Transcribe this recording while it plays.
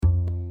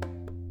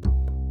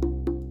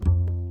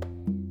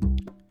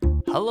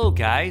Hello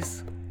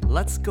guys,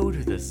 let's go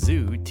to the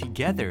zoo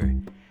together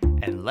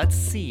and let's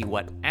see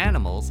what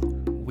animals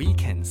we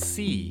can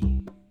see.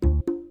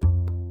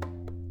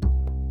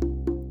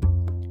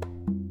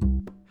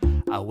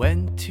 I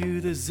went to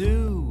the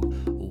zoo,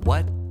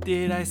 what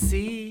did I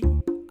see?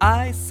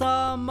 I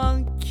saw a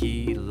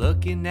monkey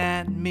looking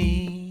at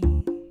me.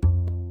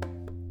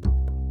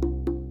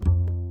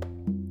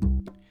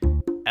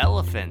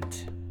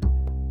 Elephant.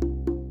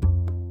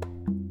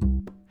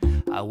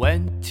 I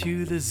went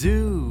to the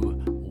zoo,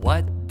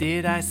 what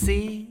did I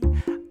see?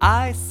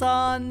 I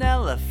saw an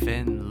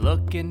elephant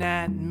looking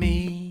at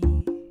me.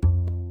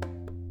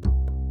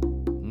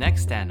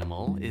 Next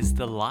animal is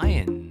the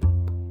lion.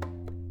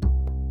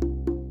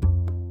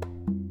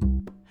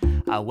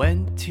 I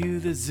went to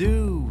the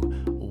zoo,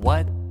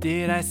 what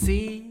did I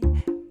see?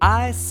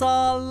 I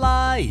saw a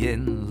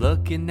lion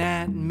looking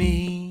at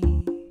me.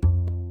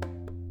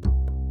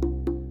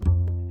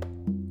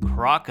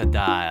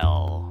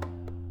 Crocodile.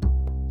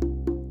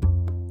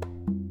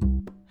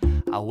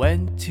 I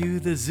went to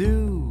the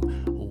zoo,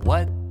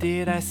 what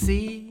did I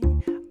see?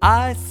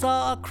 I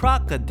saw a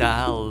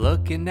crocodile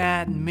looking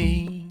at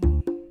me.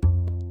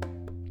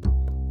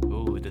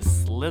 Ooh, the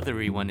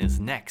slithery one is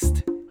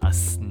next, a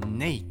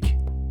snake.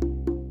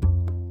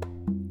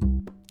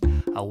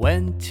 I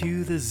went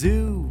to the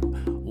zoo,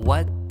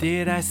 what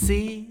did I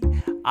see?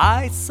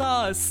 I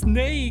saw a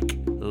snake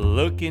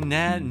looking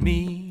at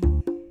me.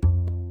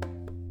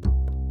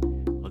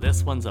 Well,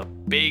 this one's a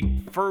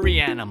big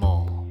furry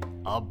animal,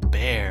 a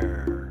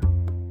bear.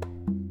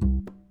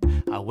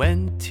 I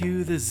went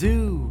to the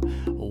zoo,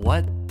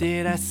 what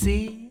did I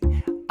see?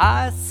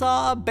 I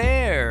saw a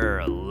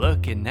bear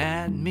looking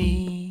at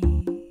me.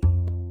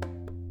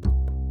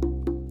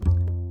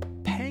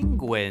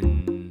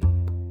 Penguin.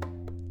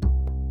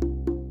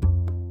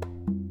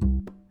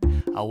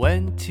 I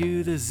went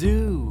to the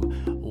zoo,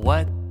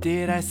 what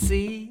did I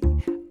see?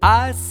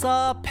 I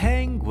saw a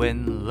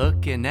penguin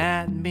looking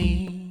at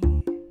me.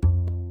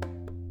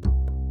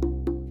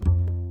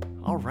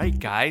 Alright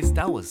guys,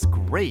 that was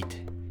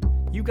great.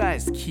 You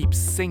guys keep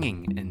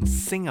singing and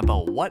sing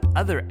about what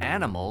other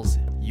animals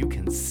you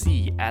can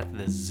see at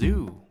the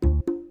zoo.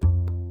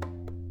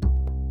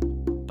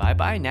 Bye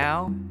bye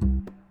now.